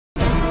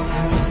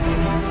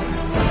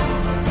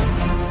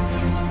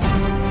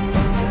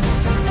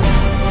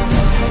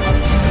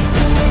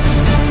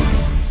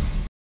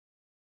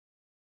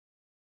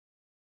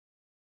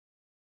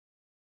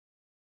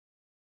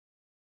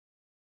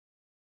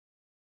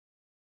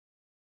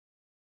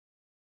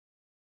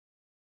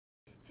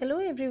Hello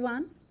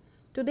everyone.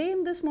 Today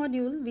in this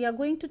module we are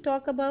going to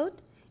talk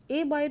about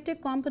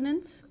abiotic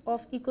components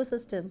of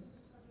ecosystem.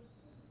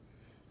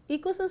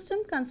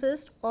 Ecosystem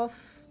consists of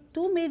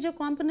two major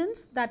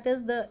components, that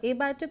is the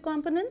abiotic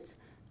components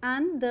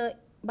and the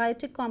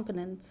biotic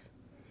components.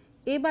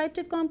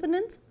 Abiotic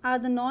components are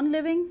the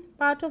non-living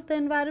part of the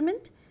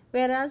environment,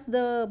 whereas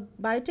the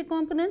biotic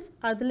components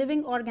are the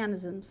living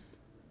organisms.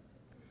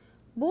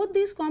 Both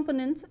these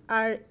components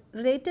are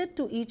related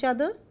to each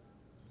other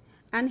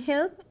and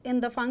help in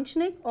the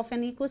functioning of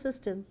an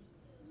ecosystem.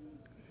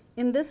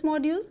 In this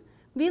module,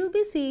 we will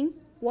be seeing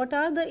what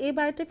are the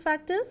abiotic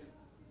factors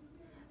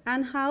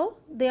and how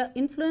they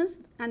influence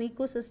an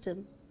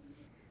ecosystem.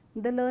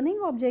 The learning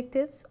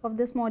objectives of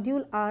this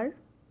module are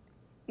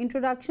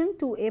introduction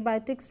to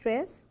abiotic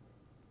stress,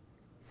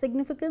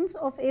 significance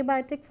of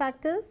abiotic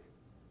factors,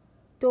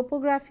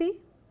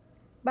 topography,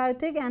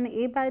 biotic and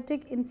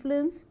abiotic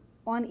influence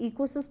on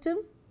ecosystem,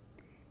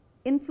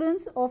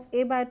 influence of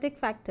abiotic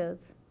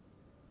factors.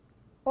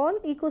 All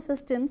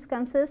ecosystems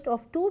consist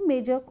of two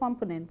major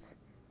components,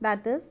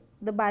 that is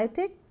the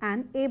biotic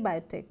and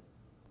abiotic.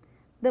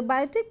 The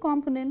biotic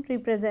component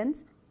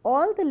represents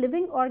all the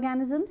living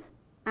organisms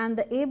and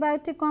the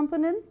abiotic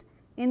component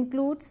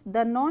includes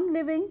the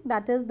non-living,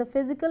 that is the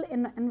physical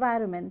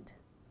environment.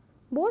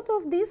 Both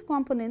of these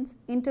components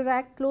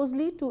interact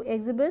closely to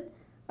exhibit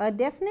a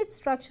definite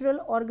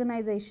structural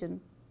organization.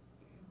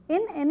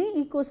 In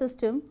any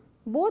ecosystem,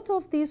 both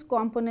of these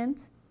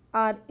components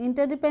are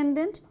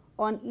interdependent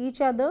on each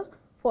other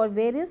for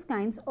various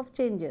kinds of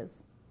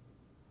changes.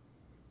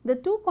 The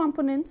two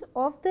components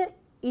of the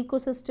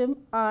ecosystem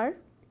are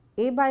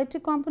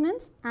abiotic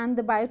components and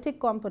the biotic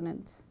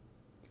components.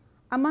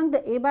 Among the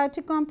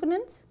abiotic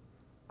components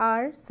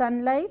are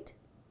sunlight,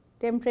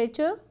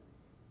 temperature,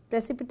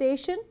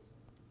 precipitation,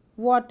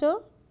 water,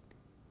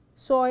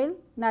 soil,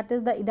 that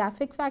is the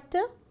edaphic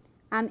factor,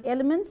 and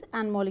elements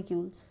and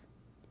molecules.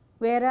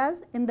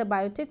 Whereas in the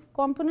biotic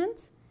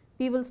components,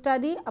 we will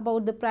study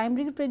about the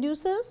primary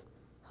producers,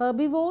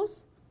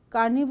 herbivores,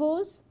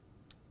 carnivores,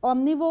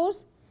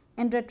 omnivores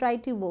and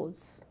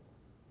detritivores.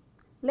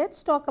 Let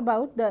us talk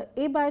about the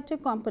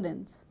abiotic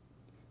components.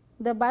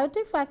 The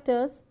biotic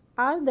factors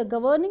are the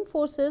governing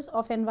forces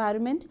of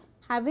environment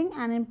having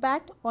an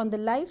impact on the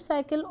life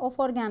cycle of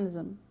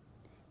organism.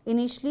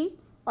 Initially,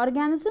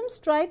 organisms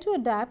try to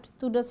adapt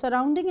to the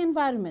surrounding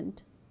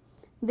environment.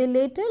 They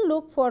later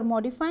look for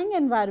modifying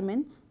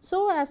environment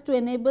so as to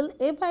enable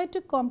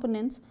abiotic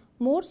components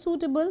more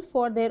suitable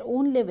for their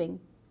own living.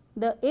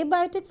 The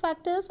abiotic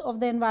factors of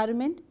the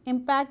environment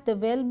impact the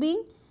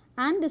well-being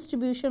and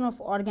distribution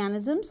of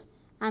organisms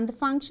and the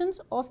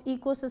functions of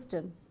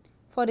ecosystem.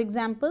 For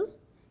example,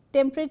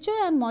 temperature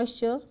and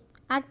moisture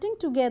acting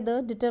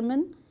together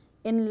determine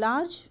in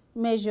large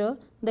measure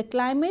the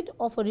climate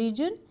of a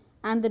region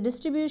and the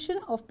distribution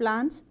of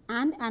plants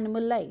and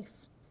animal life.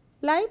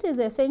 Light is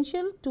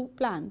essential to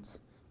plants.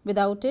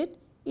 Without it,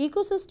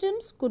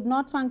 ecosystems could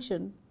not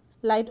function.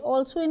 Light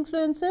also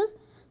influences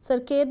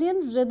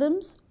circadian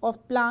rhythms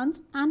of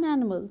plants and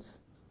animals.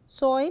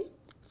 Soil,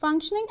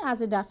 functioning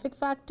as a edaphic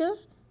factor,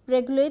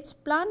 regulates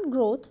plant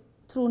growth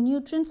through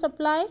nutrient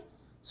supply,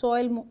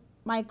 soil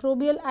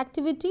microbial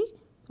activity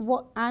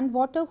and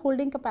water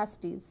holding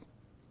capacities.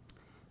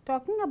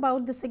 Talking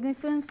about the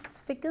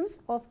significance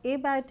of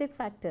abiotic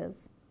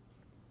factors.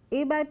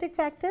 Abiotic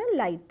factor,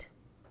 light.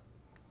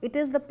 It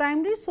is the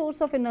primary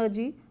source of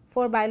energy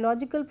for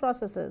biological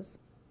processes.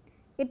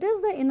 It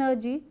is the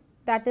energy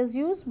that is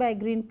used by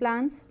green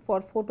plants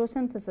for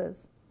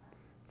photosynthesis.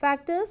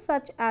 Factors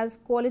such as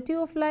quality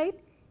of light,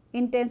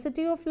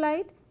 intensity of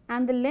light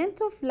and the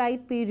length of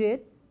light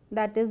period,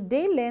 that is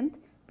day length,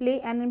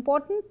 play an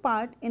important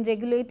part in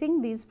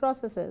regulating these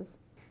processes.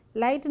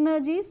 Light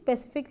energy,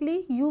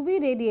 specifically UV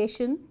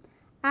radiation,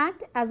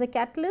 act as a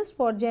catalyst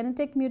for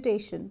genetic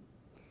mutation.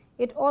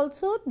 It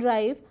also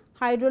drives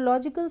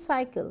hydrological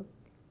cycle.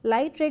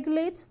 Light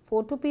regulates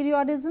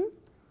photoperiodism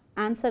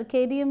and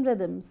circadian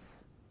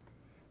rhythms.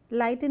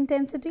 Light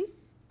intensity.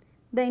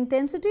 The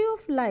intensity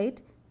of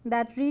light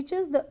that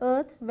reaches the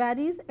earth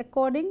varies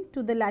according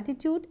to the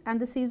latitude and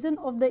the season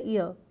of the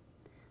year.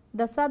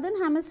 The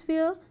southern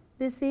hemisphere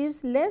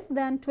receives less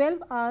than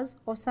 12 hours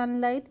of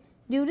sunlight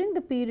during the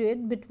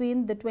period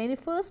between the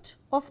 21st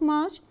of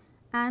March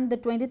and the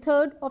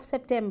 23rd of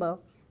September,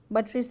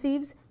 but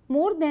receives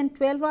more than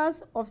 12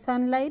 hours of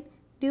sunlight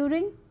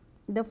during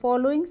the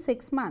following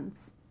 6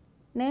 months.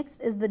 Next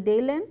is the day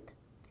length.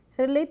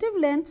 Relative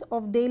lengths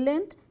of day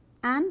length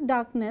and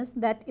darkness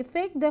that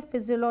affect the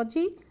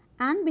physiology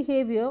and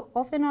behavior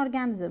of an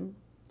organism.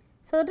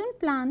 Certain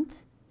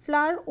plants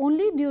flower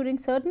only during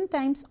certain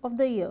times of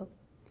the year.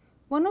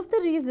 One of the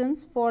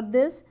reasons for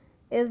this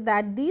is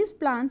that these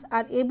plants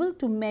are able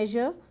to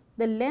measure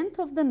the length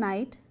of the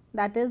night,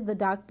 that is the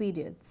dark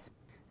periods.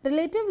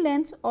 Relative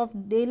lengths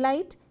of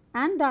daylight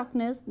and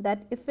darkness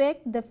that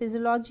affect the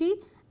physiology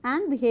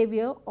and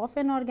behavior of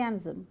an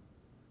organism.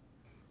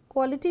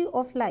 Quality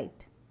of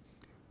light.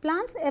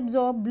 Plants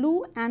absorb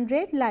blue and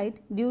red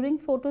light during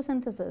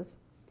photosynthesis.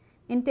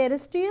 In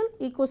terrestrial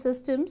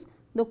ecosystems,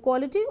 the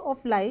quality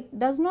of light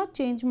does not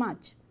change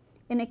much.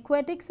 In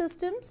aquatic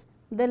systems,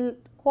 the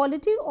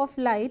quality of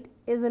light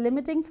is a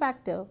limiting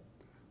factor.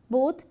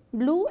 Both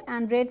blue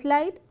and red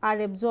light are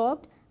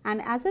absorbed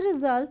and as a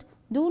result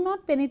do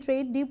not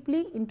penetrate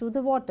deeply into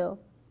the water.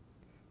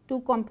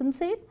 To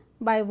compensate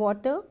by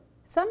water,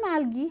 some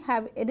algae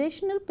have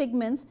additional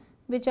pigments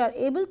which are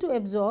able to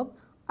absorb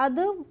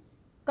other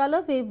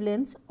color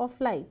wavelengths of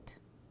light.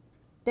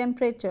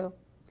 Temperature.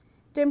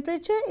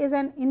 Temperature is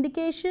an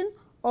indication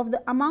of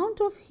the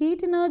amount of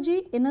heat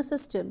energy in a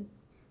system.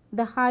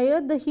 The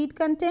higher the heat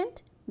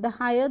content, the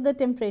higher the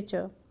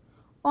temperature.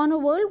 On a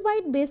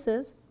worldwide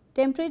basis,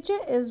 temperature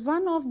is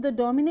one of the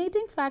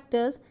dominating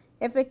factors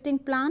affecting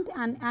plant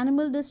and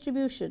animal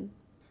distribution.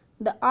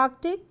 The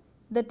Arctic,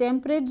 the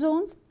temperate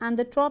zones and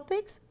the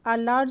tropics are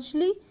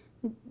largely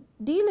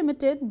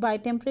delimited by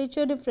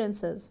temperature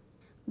differences.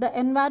 The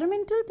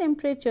environmental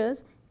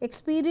temperatures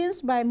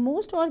experienced by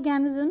most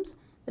organisms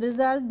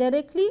result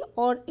directly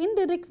or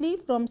indirectly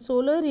from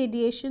solar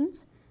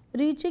radiations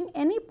reaching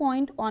any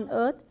point on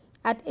earth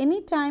at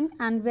any time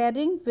and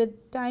varying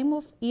with time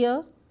of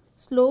year,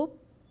 slope,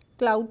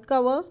 cloud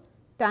cover,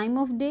 time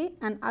of day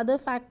and other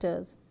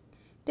factors.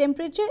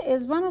 Temperature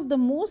is one of the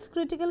most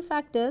critical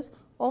factors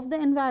of the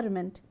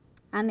environment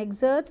and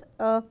exerts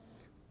a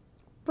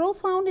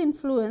profound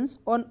influence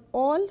on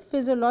all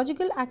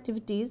physiological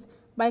activities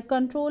by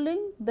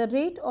controlling the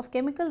rate of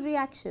chemical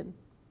reaction.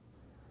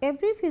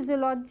 Every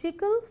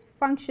physiological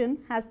function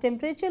has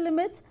temperature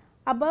limits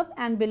above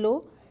and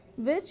below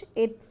which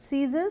it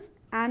ceases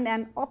and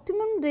an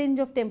optimum range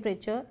of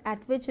temperature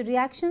at which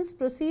reactions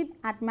proceed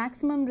at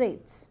maximum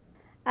rates.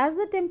 As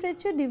the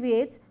temperature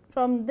deviates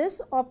from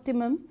this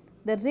optimum,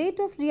 the rate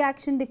of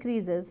reaction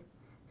decreases,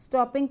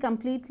 stopping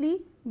completely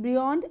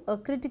beyond a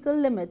critical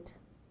limit.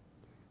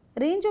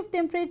 Range of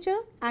temperature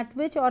at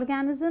which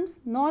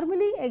organisms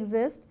normally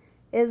exist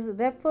is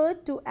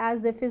referred to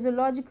as the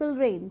physiological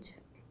range.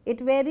 It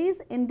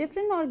varies in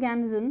different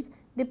organisms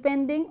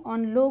depending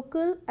on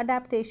local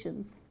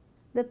adaptations.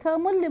 The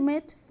thermal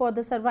limit for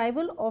the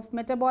survival of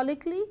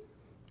metabolically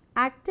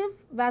active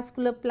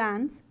vascular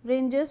plants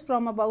ranges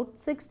from about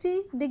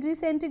 60 degrees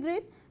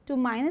centigrade to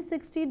minus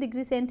 60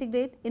 degrees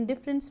centigrade in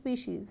different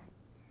species.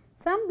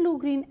 Some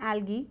blue-green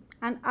algae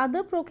and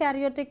other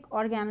prokaryotic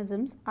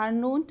organisms are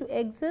known to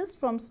exist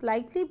from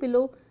slightly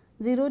below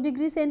 0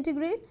 degrees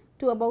centigrade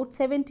to about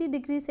 70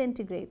 degrees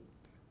centigrade.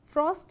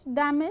 Frost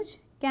damage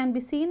can be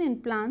seen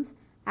in plants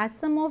as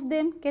some of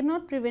them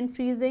cannot prevent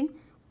freezing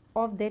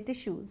of their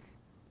tissues.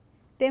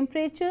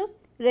 Temperature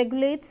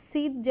regulates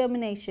seed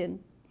germination.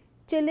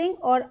 Chilling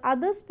or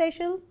other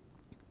special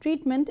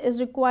treatment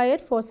is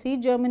required for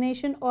seed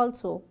germination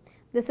also.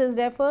 This is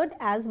referred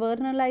as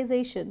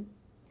vernalization.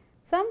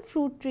 Some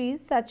fruit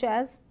trees such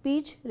as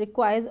peach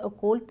requires a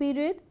cold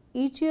period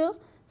each year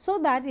so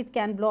that it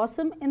can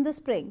blossom in the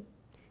spring.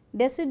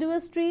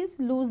 Deciduous trees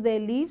lose their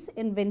leaves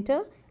in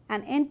winter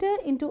and enter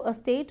into a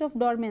state of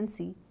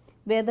dormancy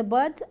where the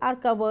buds are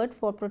covered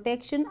for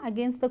protection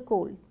against the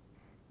cold.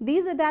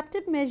 These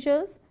adaptive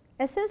measures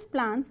assist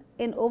plants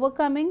in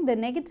overcoming the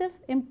negative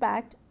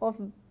impact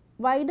of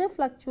wider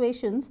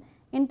fluctuations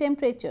in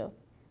temperature.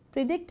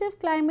 Predictive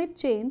climate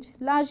change,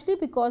 largely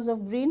because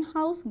of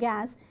greenhouse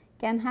gas,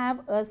 can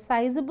have a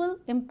sizable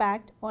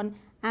impact on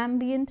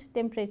ambient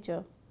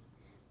temperature.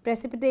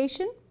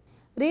 Precipitation.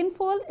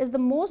 Rainfall is the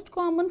most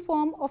common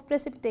form of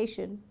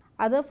precipitation.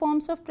 Other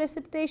forms of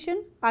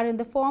precipitation are in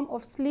the form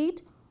of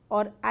sleet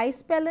or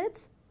ice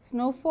pellets,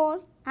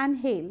 snowfall and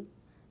hail.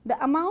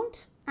 The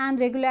amount and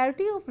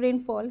regularity of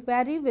rainfall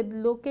vary with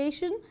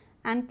location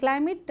and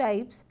climate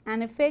types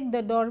and affect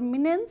the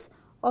dominance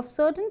of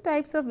certain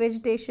types of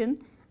vegetation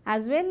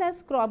as well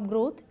as crop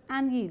growth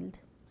and yield.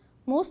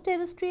 Most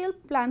terrestrial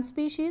plant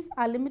species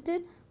are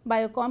limited by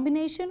a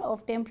combination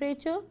of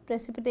temperature,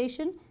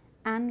 precipitation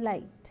and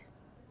light.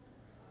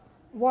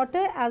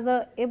 Water as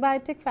an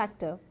abiotic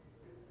factor.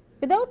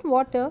 Without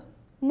water,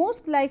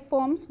 most life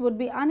forms would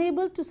be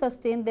unable to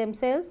sustain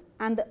themselves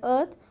and the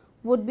earth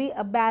would be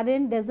a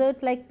barren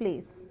desert-like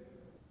place.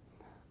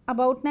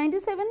 About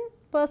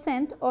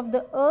 97% of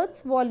the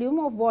earth's volume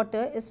of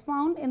water is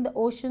found in the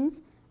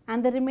oceans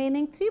and the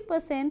remaining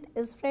 3%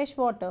 is fresh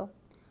water.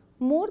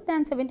 More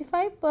than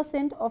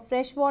 75% of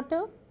fresh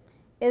water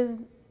is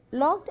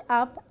locked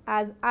up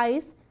as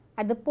ice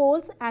at the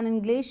poles and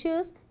in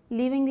glaciers,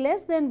 leaving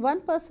less than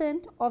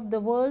 1% of the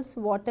world's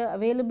water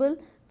available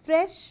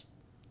fresh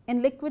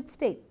in liquid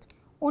state.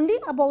 Only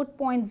about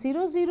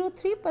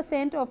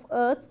 0.003% of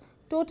Earth's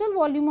total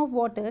volume of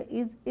water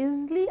is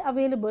easily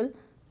available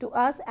to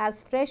us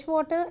as fresh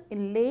water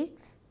in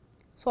lakes,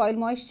 soil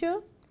moisture,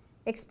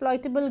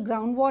 exploitable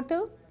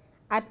groundwater,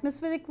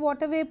 atmospheric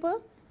water vapor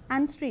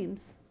and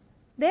streams.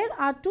 There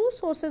are two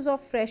sources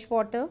of fresh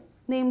water,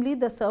 namely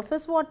the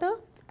surface water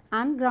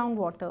and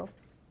groundwater.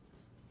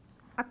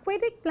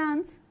 Aquatic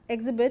plants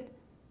exhibit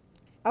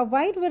a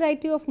wide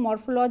variety of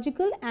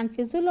morphological and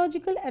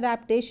physiological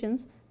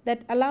adaptations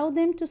that allow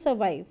them to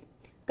survive,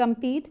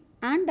 compete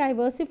and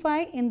diversify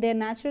in their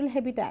natural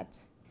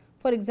habitats.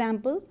 For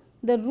example,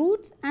 The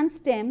roots and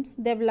stems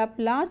develop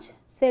large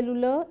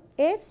cellular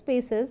air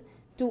spaces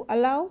to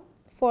allow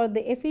for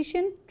the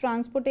efficient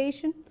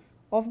transportation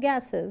of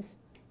gases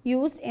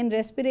used in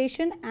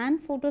respiration and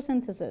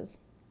photosynthesis.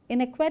 In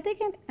aquatic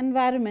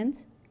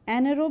environments,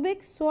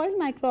 anaerobic soil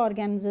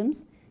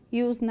microorganisms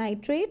use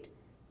nitrate,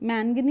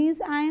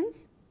 manganese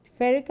ions,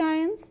 ferric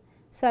ions,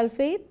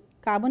 sulfate,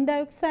 carbon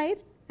dioxide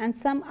and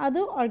some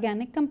other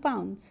organic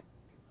compounds.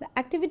 The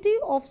activity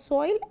of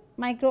soil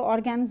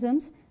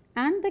microorganisms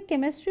and the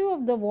chemistry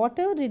of the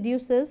water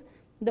reduces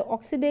the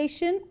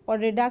oxidation or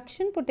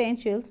reduction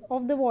potentials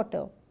of the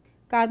water.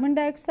 Carbon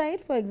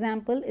dioxide, for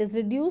example, is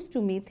reduced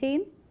to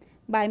methane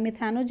by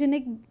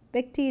methanogenic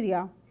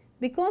bacteria.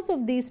 Because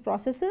of these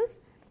processes,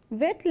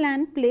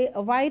 wetlands play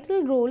a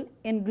vital role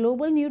in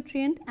global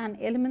nutrient and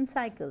element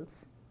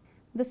cycles.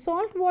 The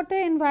saltwater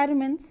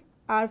environments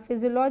are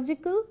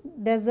physiological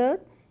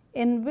deserts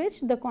in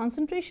which the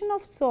concentration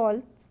of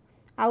salts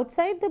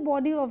outside the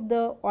body of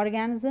the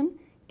organism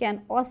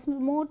can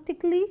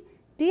osmotically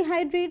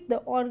dehydrate the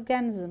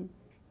organism.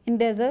 In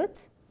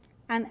deserts,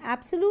 an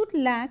absolute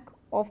lack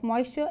of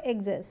moisture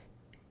exists.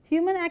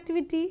 Human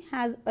activity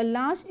has a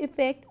large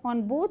effect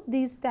on both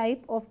these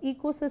types of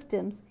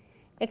ecosystems.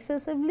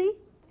 Excessively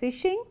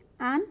fishing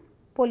and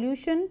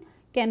pollution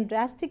can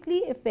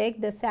drastically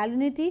affect the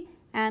salinity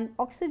and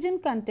oxygen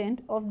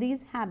content of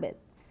these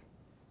habits.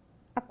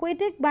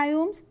 Aquatic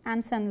biomes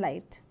and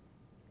sunlight.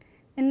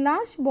 In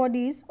large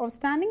bodies of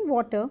standing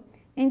water,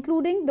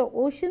 including the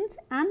oceans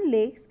and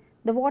lakes,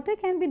 the water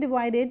can be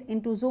divided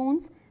into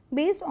zones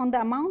based on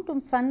the amount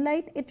of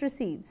sunlight it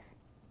receives.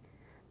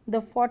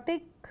 The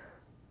photic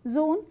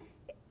zone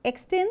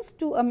extends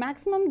to a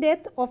maximum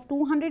depth of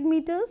 200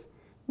 meters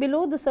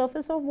below the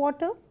surface of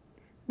water.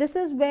 This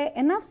is where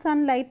enough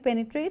sunlight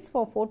penetrates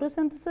for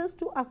photosynthesis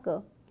to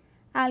occur.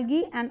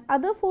 Algae and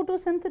other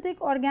photosynthetic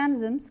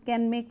organisms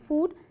can make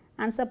food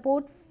and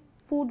support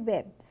food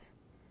webs.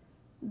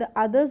 The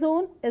other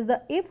zone is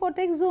the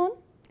aphotic zone,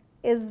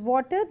 is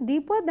water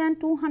deeper than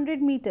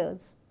 200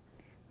 meters.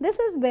 This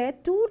is where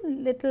too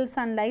little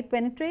sunlight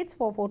penetrates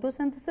for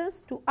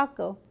photosynthesis to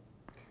occur.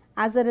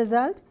 As a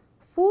result,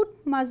 food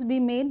must be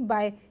made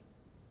by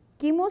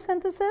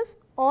chemosynthesis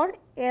or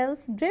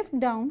else drift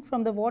down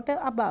from the water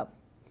above.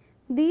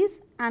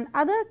 These and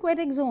other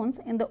aquatic zones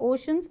in the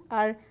oceans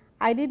are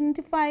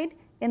identified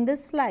in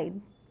this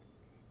slide.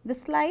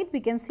 This slide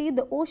we can see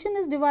the ocean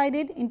is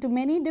divided into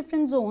many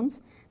different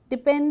zones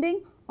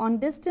depending on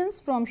distance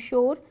from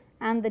shore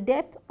and the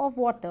depth of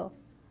water.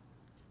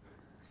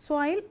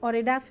 Soil or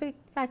edaphic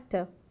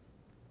factor.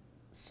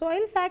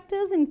 Soil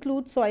factors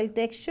include soil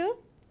texture,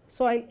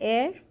 soil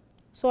air,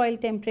 soil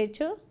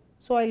temperature,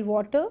 soil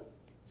water,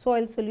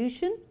 soil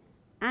solution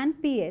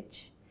and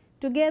pH,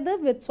 together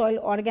with soil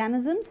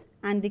organisms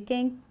and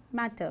decaying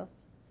matter.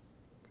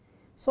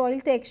 Soil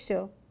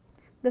texture.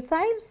 The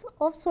size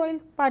of soil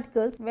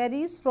particles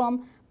varies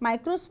from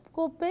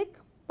microscopic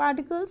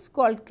particles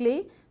called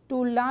clay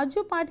to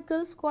larger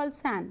particles called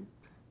sand.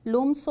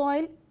 Loam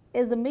soil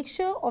is a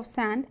mixture of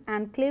sand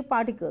and clay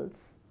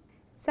particles.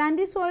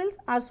 Sandy soils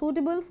are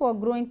suitable for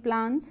growing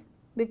plants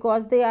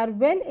because they are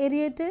well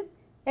aerated,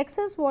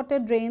 excess water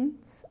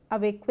drains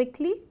away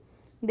quickly,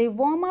 they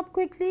warm up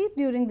quickly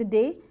during the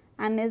day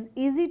and is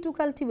easy to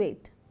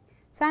cultivate.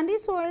 Sandy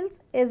soils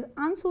is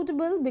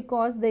unsuitable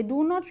because they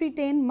do not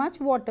retain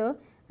much water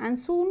and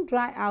soon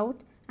dry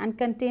out and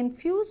contain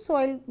few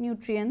soil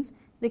nutrients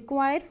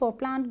required for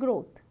plant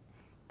growth.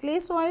 Clay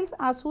soils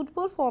are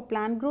suitable for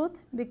plant growth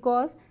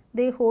because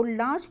they hold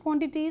large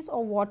quantities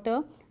of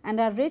water and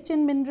are rich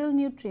in mineral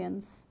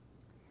nutrients.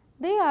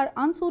 They are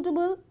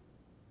unsuitable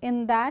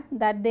in that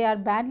they are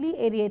badly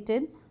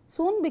aerated,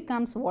 soon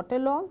becomes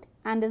waterlogged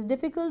and is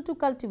difficult to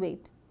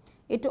cultivate.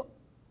 It is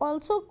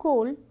also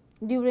cold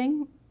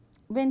during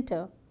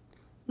winter.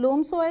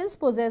 Loam soils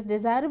possess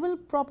desirable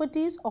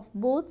properties of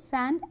both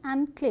sand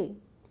and clay.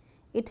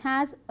 It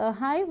has a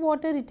high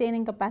water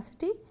retaining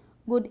capacity,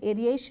 good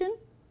aeration,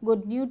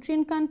 good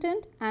nutrient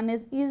content and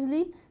is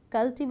easily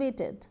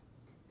cultivated.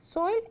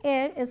 Soil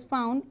air is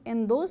found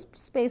in those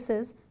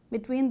spaces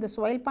between the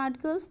soil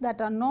particles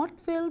that are not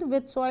filled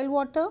with soil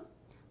water.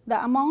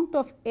 The amount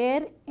of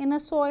air in a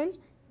soil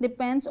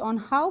depends on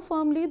how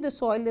firmly the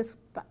soil is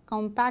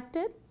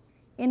compacted.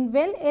 In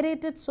well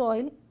aerated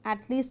soil,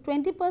 at least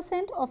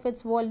 20% of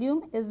its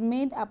volume is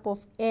made up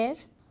of air.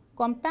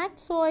 Compact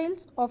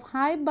soils of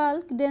high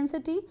bulk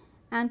density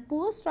and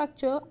poor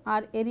structure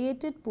are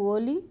aerated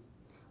poorly.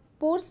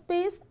 Pore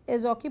space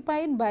is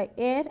occupied by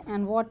air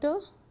and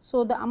water,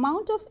 so the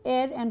amount of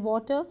air and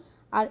water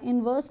are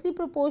inversely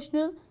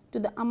proportional to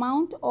the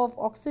amount of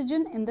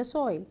oxygen in the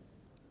soil.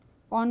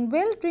 On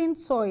well drained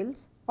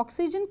soils,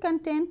 oxygen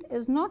content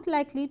is not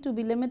likely to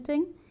be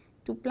limiting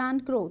to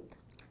plant growth.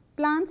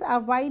 Plants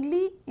are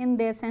widely in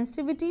their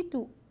sensitivity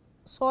to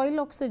soil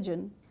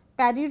oxygen.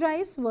 Paddy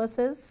rice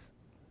versus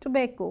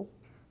tobacco.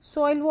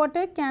 Soil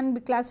water can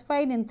be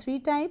classified in three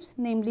types,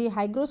 namely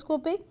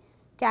hygroscopic,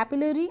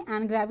 capillary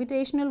and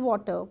gravitational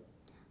water.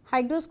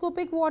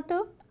 Hygroscopic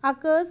water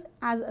occurs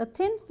as a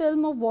thin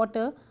film of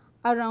water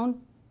around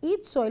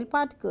each soil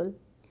particle.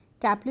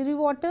 Capillary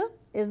water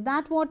is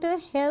that water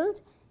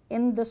held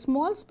in the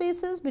small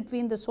spaces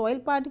between the soil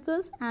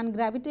particles, and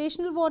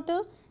gravitational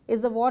water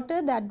is the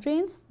water that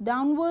drains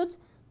downwards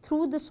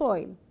through the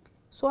soil.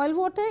 Soil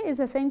water is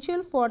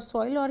essential for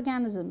soil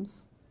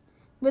organisms.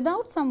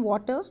 Without some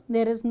water,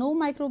 there is no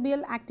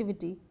microbial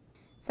activity.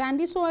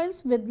 Sandy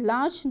soils with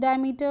large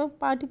diameter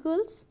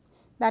particles,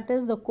 that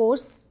is the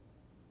coarse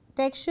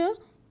texture,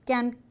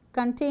 can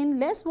contain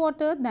less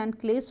water than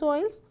clay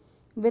soils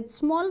with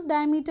small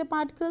diameter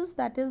particles,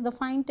 that is the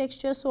fine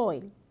texture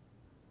soil.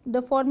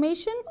 The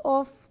formation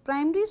of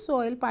primary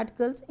soil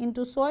particles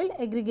into soil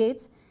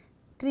aggregates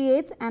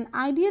creates an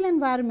ideal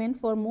environment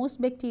for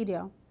most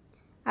bacteria.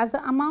 As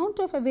the amount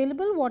of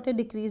available water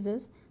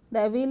decreases,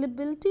 the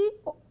availability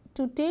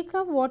to take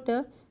up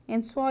water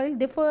in soil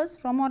differs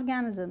from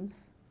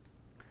organisms.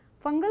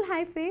 Fungal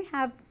hyphae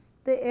have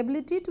the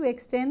ability to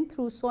extend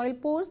through soil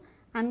pores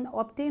and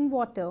obtain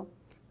water,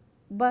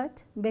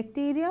 but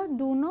bacteria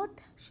do not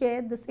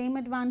share the same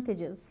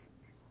advantages.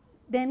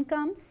 Then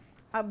comes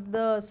up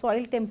the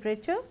soil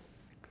temperature.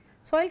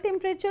 Soil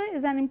temperature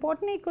is an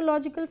important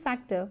ecological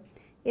factor.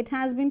 It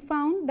has been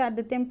found that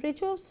the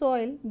temperature of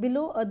soil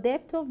below a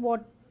depth of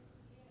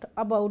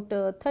about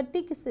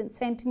 30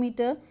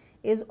 centimeter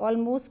is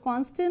almost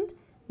constant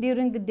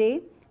during the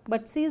day,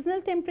 but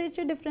seasonal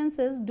temperature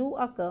differences do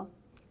occur.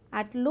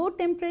 At low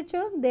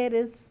temperature, there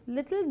is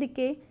little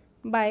decay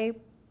by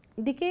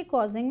decay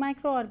causing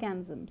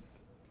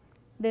microorganisms.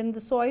 Then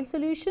the soil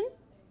solution.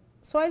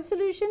 Soil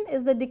solution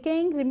is the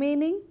decaying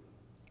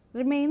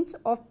remains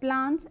of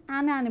plants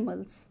and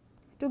animals.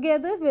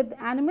 Together with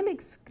animal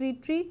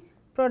excretory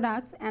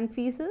products and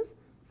feces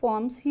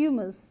forms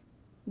humus.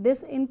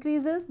 This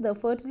increases the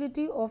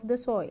fertility of the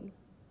soil.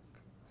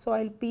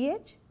 Soil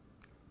pH.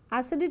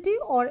 Acidity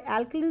or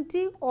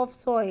alkalinity of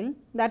soil,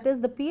 that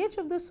is the pH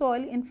of the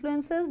soil,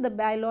 influences the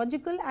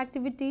biological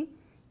activity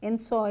in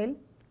soil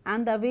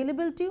and the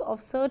availability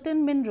of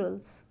certain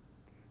minerals.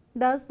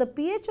 Thus, the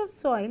pH of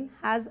soil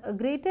has a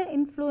greater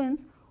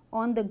influence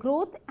on the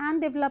growth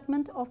and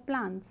development of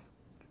plants.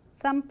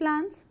 Some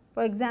plants,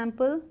 for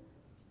example,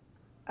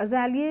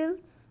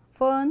 azaleas,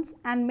 ferns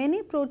and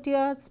many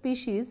protea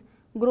species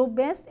grow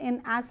best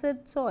in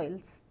acid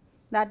soils,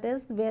 that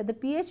is where the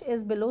pH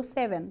is below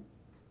 7,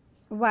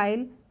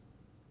 while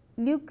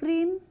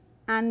leucine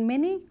and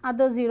many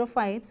other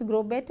xerophytes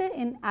grow better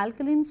in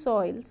alkaline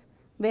soils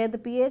where the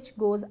pH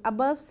goes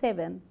above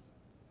 7.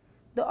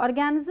 The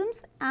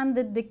organisms and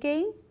the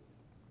decaying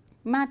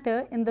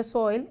matter in the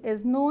soil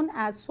is known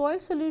as soil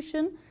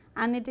solution,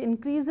 and it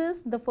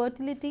increases the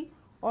fertility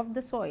of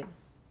the soil.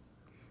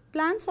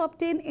 Plants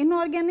obtain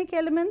inorganic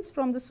elements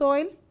from the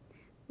soil,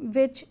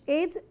 which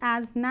aids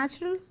as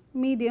natural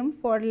medium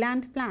for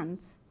land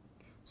plants.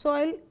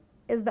 Soil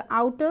is the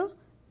outer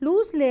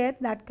loose layer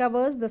that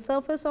covers the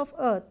surface of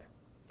earth.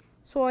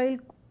 Soil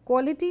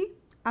quality,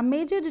 a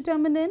major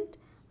determinant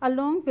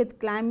along with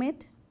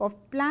climate of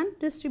plant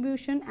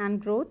distribution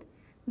and growth,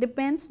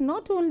 depends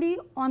not only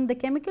on the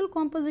chemical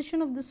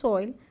composition of the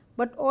soil,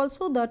 but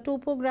also the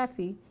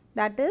topography,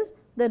 that is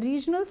the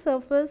regional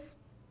surface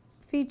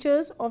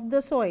features of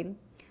the soil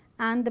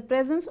and the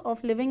presence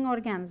of living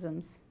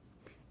organisms.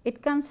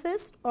 It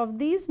consists of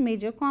these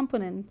major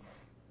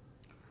components.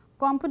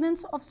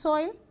 Components of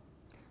soil.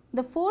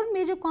 The four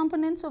major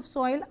components of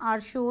soil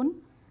are shown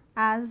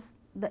as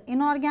the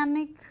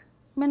inorganic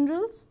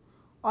minerals,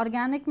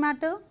 organic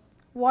matter,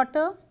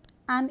 water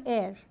and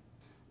air.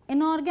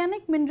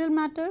 Inorganic mineral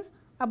matter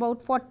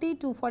about 40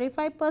 to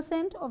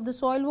 45% of the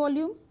soil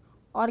volume,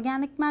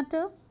 organic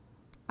matter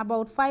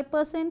about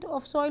 5%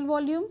 of soil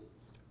volume,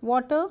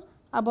 water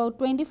about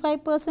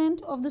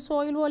 25% of the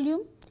soil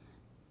volume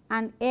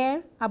and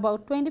air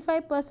about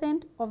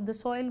 25% of the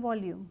soil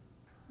volume.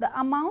 The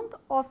amount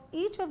of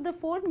each of the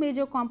four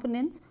major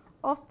components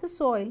of the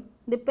soil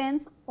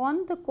depends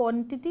on the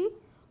quantity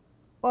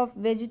of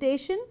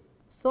vegetation,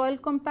 soil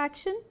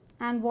compaction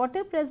and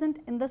water present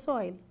in the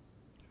soil.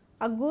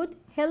 A good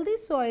healthy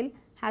soil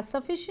has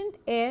sufficient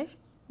air,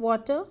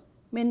 water,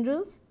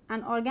 minerals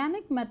and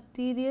organic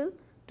material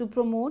to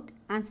promote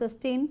and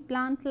sustain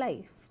plant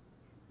life.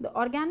 The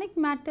organic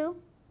matter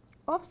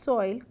of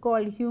soil,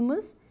 called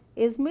humus,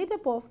 is made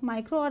up of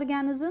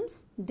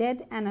microorganisms,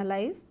 dead and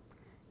alive,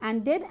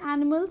 and dead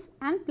animals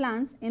and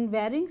plants in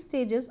varying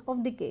stages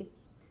of decay.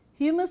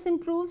 Humus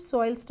improves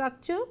soil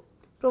structure,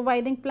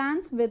 providing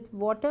plants with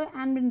water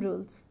and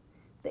minerals.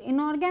 The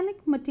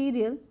inorganic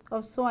material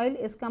of soil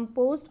is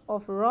composed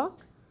of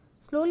rock,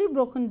 slowly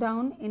broken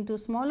down into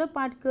smaller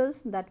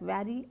particles that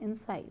vary in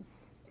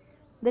size.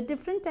 The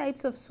different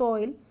types of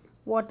soil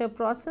water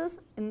process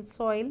in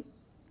soil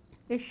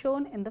is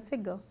shown in the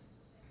figure.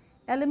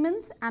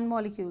 Elements and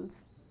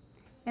molecules.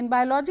 In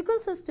biological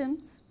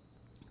systems,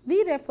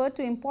 we refer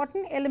to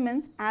important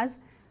elements as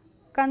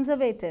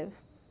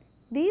conservative.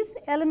 These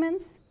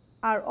elements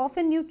are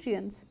often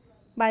nutrients.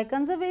 By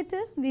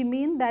conservative, we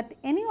mean that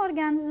any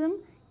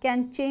organism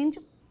can change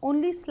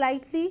only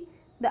slightly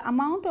the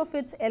amount of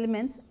its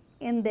elements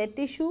in their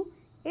tissue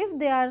if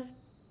they are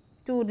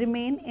to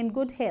remain in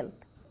good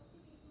health.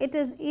 It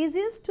is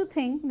easiest to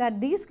think that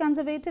these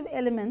conservative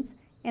elements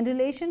in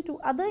relation to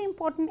other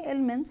important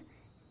elements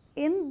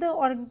in the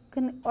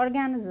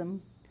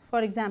organism.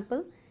 For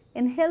example,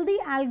 in healthy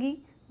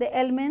algae, the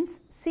elements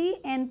C,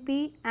 N,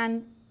 P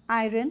and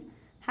iron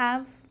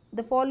have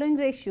the following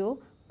ratio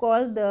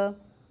called the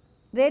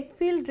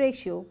Redfield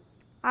ratio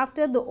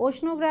after the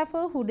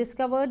oceanographer who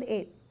discovered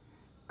it.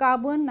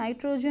 Carbon,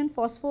 nitrogen,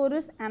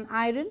 phosphorus and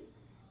iron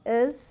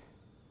is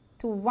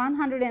to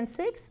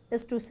 106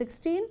 is to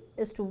 16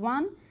 is to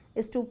 1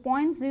 is to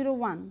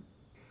 0.01.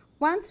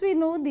 Once we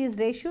know these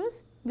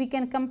ratios, we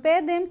can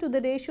compare them to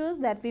the ratios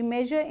that we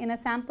measure in a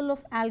sample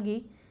of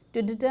algae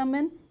to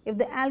determine if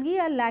the algae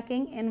are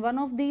lacking in one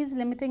of these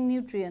limiting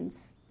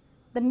nutrients.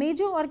 The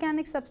major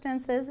organic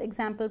substances,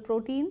 example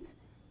proteins,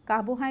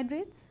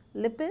 carbohydrates,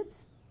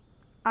 lipids,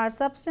 are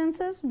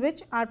substances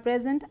which are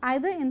present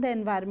either in the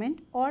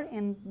environment or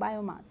in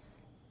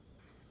biomass.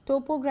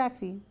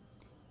 Topography.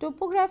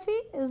 Topography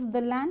is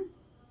the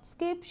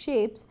landscape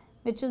shapes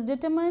which is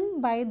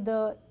determined by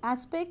the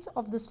aspects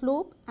of the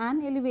slope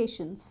and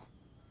elevations.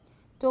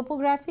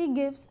 Topography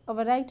gives a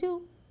variety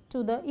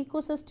to the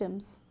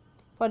ecosystems.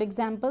 For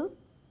example,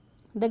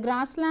 the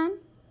grassland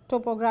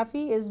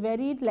topography is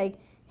varied like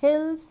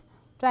hills,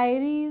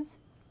 prairies,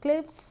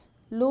 cliffs,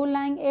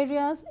 low-lying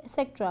areas,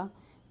 etc.,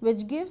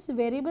 which gives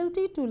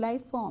variability to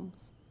life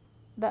forms.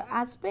 The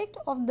aspect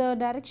of the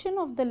direction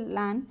of the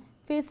land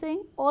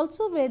facing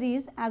also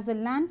varies as the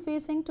land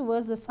facing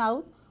towards the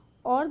south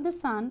or the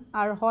sun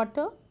are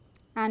hotter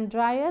and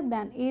drier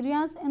than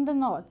areas in the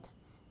north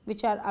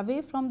which are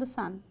away from the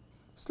sun.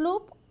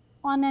 Slope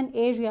on an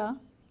area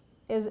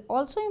is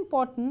also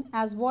important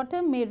as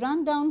water may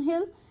run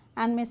downhill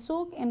and may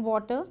soak in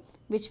water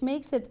which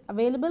makes it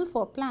available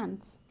for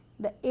plants.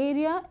 The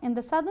area in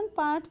the southern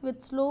part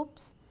with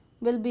slopes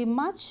will be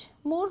much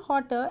more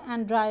hotter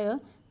and drier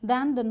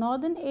than the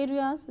northern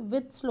areas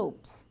with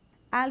slopes.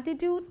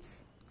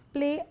 Altitudes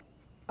play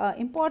an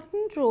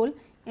important role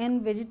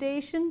in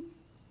vegetation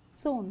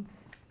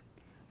zones.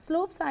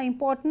 Slopes are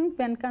important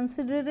when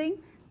considering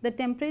the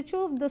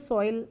temperature of the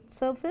soil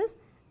surface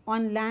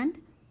on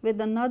land with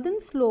the northern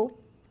slope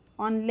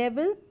on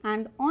level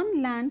and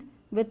on land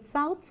with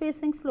south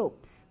facing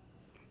slopes.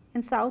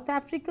 In South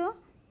Africa,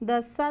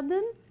 the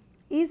southern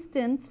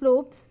eastern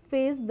slopes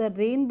face the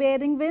rain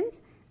bearing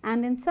winds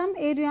and in some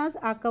areas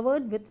are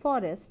covered with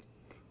forest,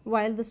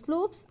 while the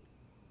slopes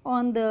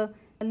on the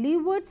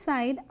leeward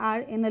side are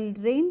in a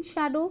rain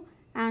shadow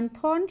and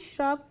thorn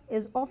shrub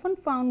is often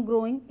found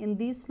growing in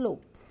these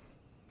slopes.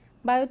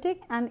 Biotic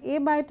and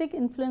abiotic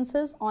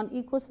influences on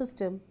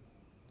ecosystem.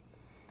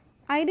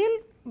 Ideal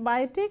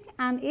biotic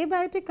and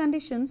abiotic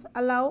conditions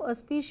allow a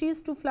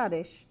species to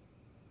flourish.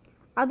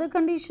 Other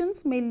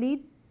conditions may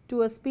lead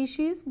to a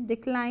species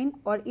decline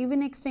or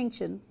even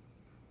extinction.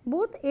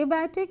 Both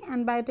abiotic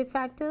and biotic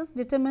factors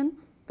determine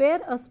where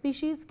a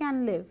species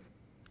can live.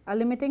 A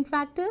limiting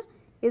factor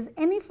is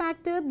any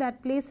factor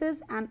that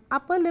places an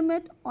upper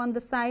limit on the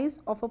size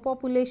of a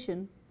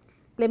population.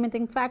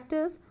 Limiting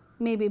factors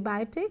may be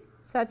biotic,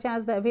 such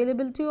as the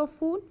availability of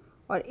food,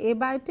 or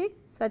abiotic,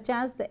 such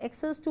as the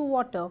access to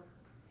water.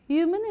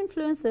 Human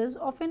influences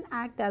often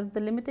act as the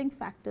limiting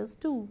factors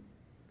too.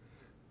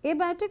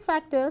 Abiotic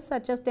factors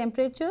such as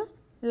temperature,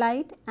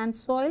 light and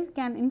soil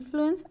can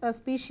influence a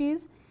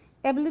species'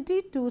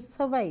 ability to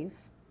survive.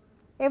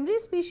 Every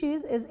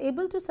species is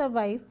able to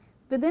survive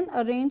within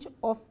a range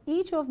of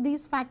each of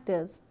these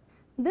factors.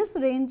 This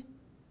range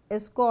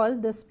is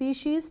called the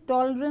species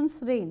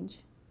tolerance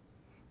range.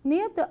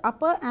 Near the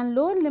upper and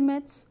lower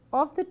limits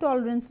of the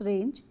tolerance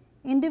range,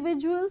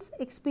 individuals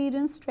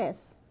experience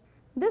stress.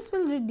 This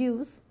will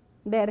reduce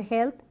their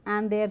health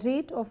and their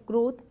rate of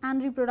growth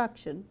and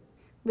reproduction.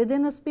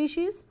 Within a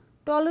species,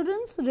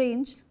 tolerance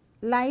range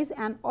lies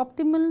an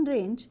optimal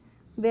range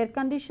where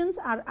conditions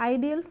are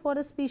ideal for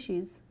a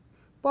species.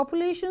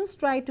 Populations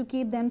try to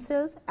keep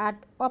themselves at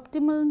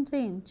optimal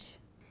range.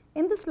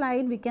 In the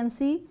slide, we can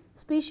see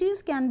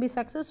species can be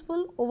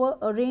successful over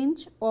a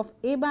range of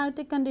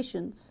abiotic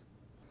conditions.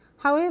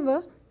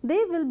 However,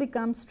 they will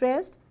become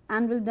stressed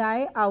and will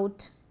die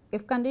out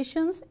if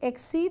conditions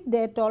exceed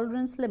their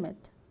tolerance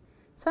limit.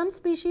 Some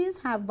species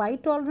have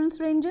wide tolerance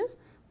ranges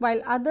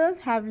while others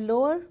have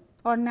lower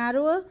or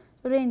narrower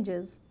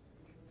ranges.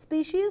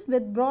 Species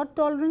with broad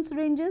tolerance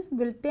ranges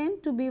will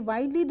tend to be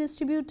widely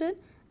distributed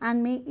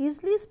and may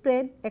easily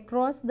spread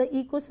across the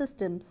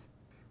ecosystems.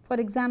 For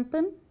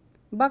example,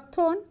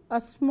 buckthorn, a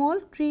small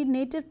tree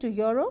native to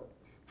Europe,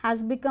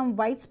 has become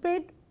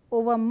widespread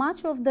over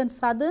much of the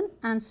southern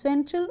and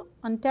central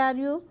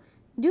Ontario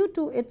due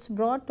to its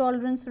broad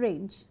tolerance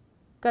range.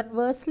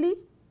 Conversely,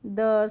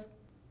 the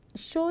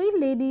showy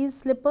lady's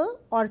slipper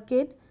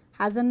orchid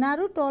has a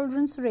narrow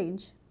tolerance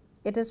range.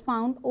 It is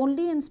found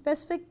only in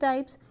specific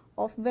types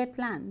of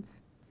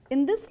wetlands.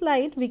 In this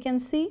slide, we can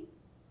see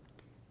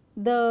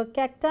the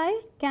cacti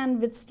can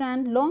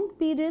withstand long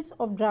periods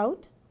of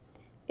drought.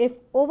 If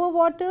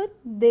overwatered,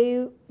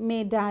 they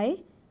may die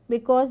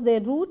because their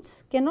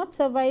roots cannot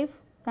survive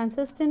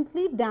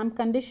consistently damp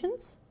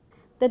conditions.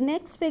 The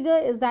next figure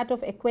is that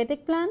of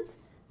aquatic plants.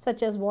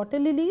 such as water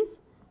lilies,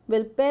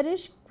 will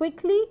perish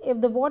quickly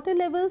if the water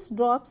levels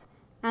drops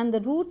and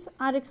the roots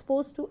are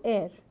exposed to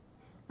air.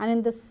 And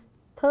in this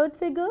third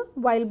figure,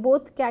 while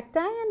both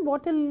cacti and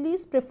water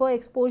lilies prefer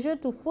exposure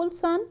to full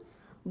sun,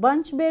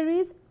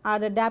 bunchberries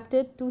are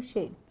adapted to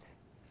shades.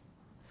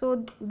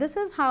 So, this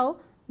is how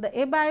the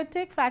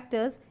abiotic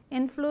factors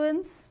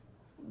influence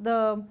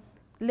the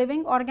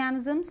living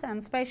organisms and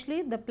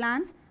especially the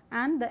plants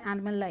and the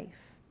animal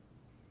life.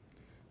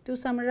 To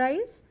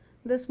summarize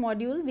this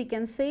module, we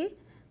can say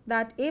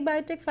that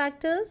abiotic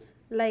factors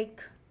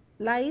like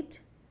light,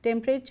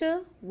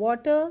 temperature,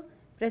 water,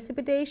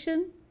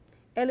 precipitation,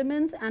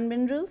 elements and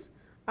minerals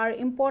are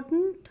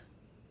important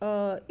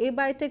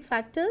abiotic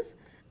factors,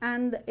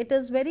 and it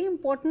is very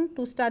important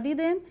to study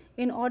them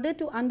in order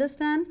to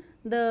understand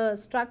the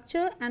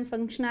structure and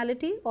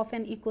functionality of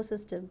an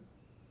ecosystem.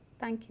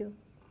 Thank you.